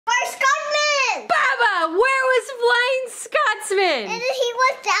Scotsman. And he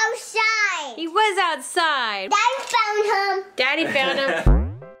was outside. He was outside. Daddy found him. Daddy found him.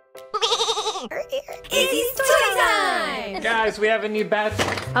 Izzy's toy time. Guys, we have a new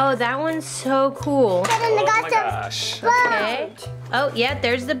battery. Oh, that one's so cool. Oh my gosh. Okay. Oh, yeah,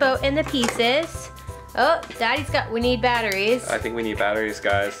 there's the boat and the pieces. Oh, we need batteries. I think we need batteries,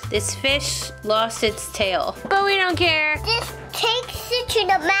 guys. This fish lost its tail, but we don't care. This takes it to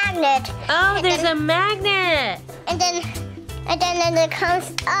the magnet. Oh, there's a magnet. And then it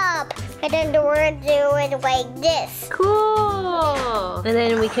comes up. And then the word do it like this. Cool. And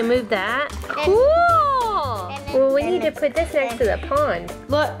then we can move that. Cool. Well, we need to put this next to the pond.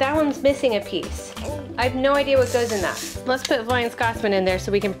 Look, that one's missing a piece. I have no idea what goes in that. Let's put Flying Scotsman in there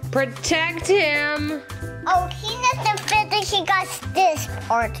so we can protect him. Oh, he doesn't fit and he got this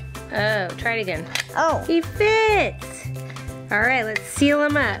part. Oh, try it again. Oh. He fits. All right, let's seal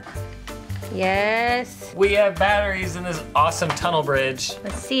him up. Yes. We have batteries in this awesome tunnel bridge.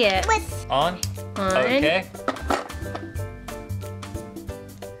 Let's see it. On? On. Okay.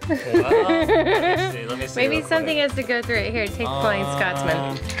 Well, let me see Maybe real something quick. has to go through it. Here, take Flying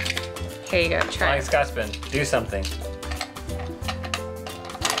Scotsman. Here you go, try Flying it. Scotsman, do something.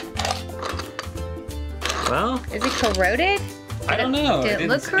 Well, Is it corroded? I don't know. Did it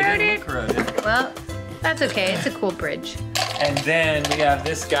look corroded? It didn't look corroded. Well, that's okay. It's a cool bridge. And then we have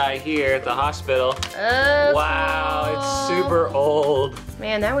this guy here at the hospital. Oh, Wow, cool. it's super old.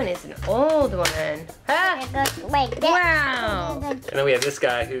 Man, that one is an old one. Ah, It goes like this. wow. And then we have this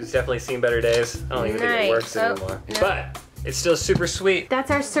guy who's definitely seen better days. I don't even think it works Nice. Oh, anymore. no. But it's still super sweet. That's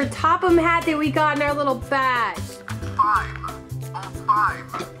our Sir Topham hat that we got in our little badge.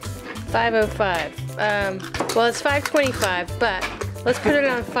 505. Well, it's 525, but let's put it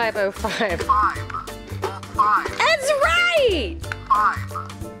on 505. That's right!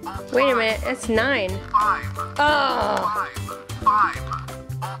 Wait a minute, that's 9. Oh.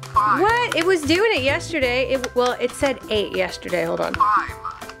 What? It was doing it yesterday. Well, it said 8 yesterday. Hold on.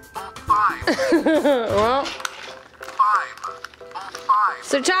 Well.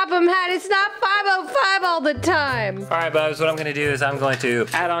 So Topham hat, it's not 505 all the time. All right, Bubs, what I'm gonna do is I'm going to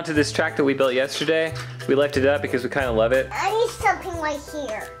add on to this track that we built yesterday. We left it up because we kind of love it. I need something right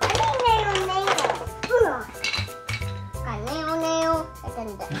here. I need nail. Hold on. Got nail.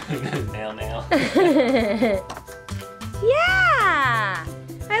 And then Nail. Yeah!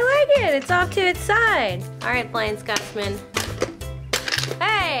 I like it. It's off to its side. All right, Flying Scotsman.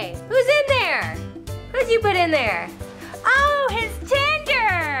 Hey, who's in there? Who'd you put in there? Oh, his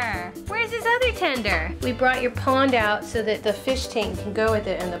tender! Where's his other tender? We brought your pond out so that the fish tank can go with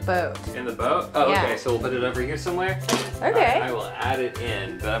it in the boat. In the boat? Oh, Yeah. okay, so we'll put it over here somewhere? Okay. I will add it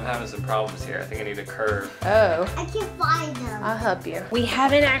in, but I'm having some problems here. I think I need a curve. Oh, I can't find them. I'll help you. We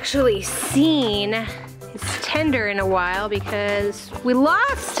haven't actually seen his tender in a while because we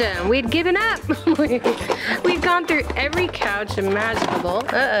lost him. We'd given up. We've gone through every couch imaginable.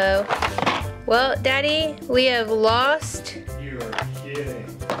 Uh-oh. Well, Daddy, we have lost. You are kidding.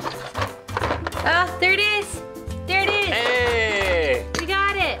 Oh, there it is. There it is. Hey! We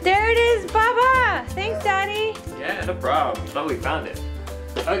got it. There it is, Baba. Thanks, Daddy. Yeah, no problem. Thought we found it.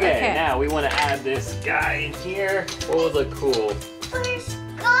 Okay, now we want to add this guy in here. What would look cool? Where's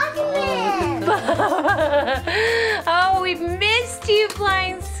Scotsman? Oh, we've missed you,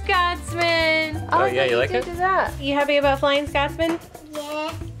 Flying Scotsman. Oh, yeah, you like it? Did that. You happy about Flying Scotsman?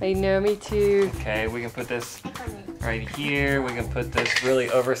 Yeah. I know, me too. Okay, we can put this right here. We can put this really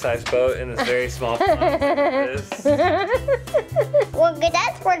oversized boat in this very small pond like this. Well,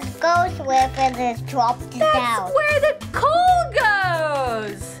 that's where it goes with and just dropped it That's down. where the coal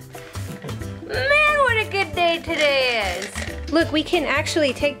goes. Man, what a good day today is. Look, we can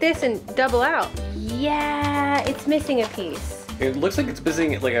actually take this and double out. Yeah, it's missing a piece. It looks like it's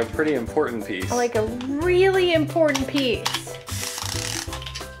missing like a pretty important piece. Like a really important piece.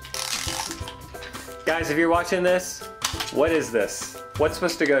 Guys, if you're watching this, what is this? What's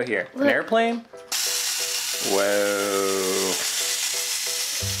supposed to go here? An Look. airplane? Whoa.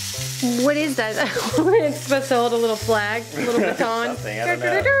 What is that? It's supposed to hold a little flag, a little baton. Something, I don't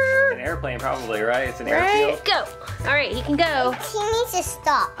know. An airplane probably, right? It's an Right? airfield. Go. All right, he can go. He needs to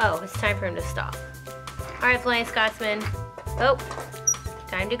stop. Oh, it's time for him to stop. All right, Flying Scotsman. Oh,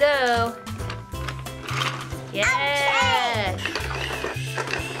 time to go. Yes.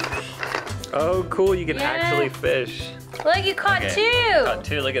 Oh, cool, you can Yeah. actually fish. Look, you caught two. Caught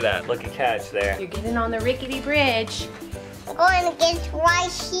two, look at that. Look at catch there. You're getting on the rickety bridge. Going to get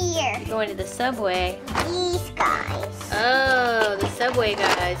right here. You're going to the subway. These guys. Oh, the subway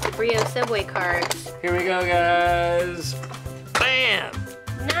guys, the Brio subway cards. Here we go, guys. Bam!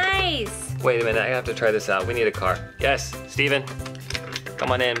 Nice. Wait a minute, I have to try this out. We need a car. Yes, Steven.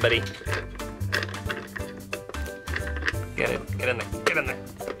 Come on in, buddy. Get in there, get in there.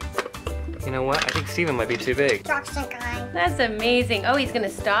 You know what? I think Steven might be too big. That's amazing. Oh, he's gonna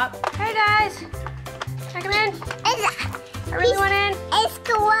stop. Hey guys, can I come in? I really want in. It's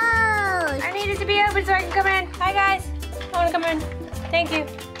closed. I need it to be open so I can come in. Hi guys, I wanna come in. Thank you.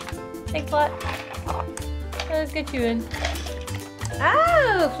 Thanks a lot. Let's get you in.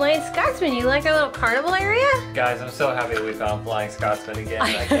 Oh, Flying Scotsman, you like our little carnival area? Guys, I'm so happy we found Flying Scotsman again.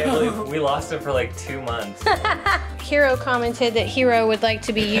 I can't believe we lost him for like 2 months. Hero commented that Hero would like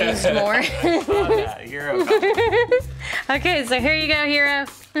to be used more. I saw that. Hero commented. Okay, so here you go, Hero.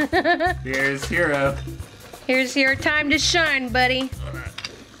 Here's Hero. Here's your time to shine, buddy.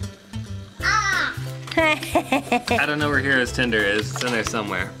 I don't know where Hero's Tinder is. It's in there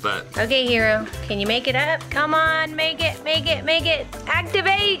somewhere, but... Okay, Hero, can you make it up? Come on, make it, make it, make it.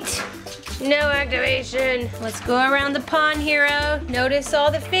 Activate! No activation. Let's go around the pond, Hero. Notice all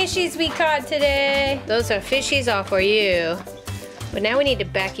the fishies we caught today. Those are fishies all for you. But now we need to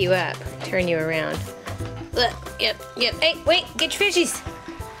back you up, turn you around. Look, yep. Hey, wait, get your fishies.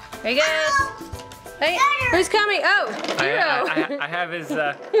 There he goes. Hey, who's coming? Oh, Hero. I have his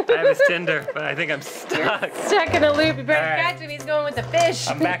Tinder, but I think I'm stuck. Stuck in a loop. You better Right. catch him. He's going with the fish.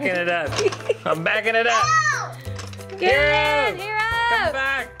 I'm backing it up. I'm backing it up. Get in, Hero. Come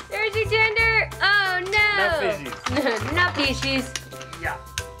back. There's your Tinder. Oh, no. No fishies. No fishies. Yeah.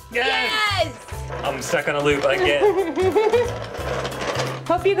 Yes. I'm stuck on a loop again.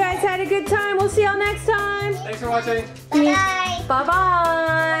 Hope you guys had a good time. We'll see y'all next time. Thanks for watching. Bye.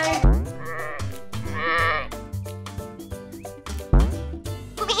 Bye-bye.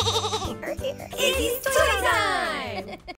 Izzy's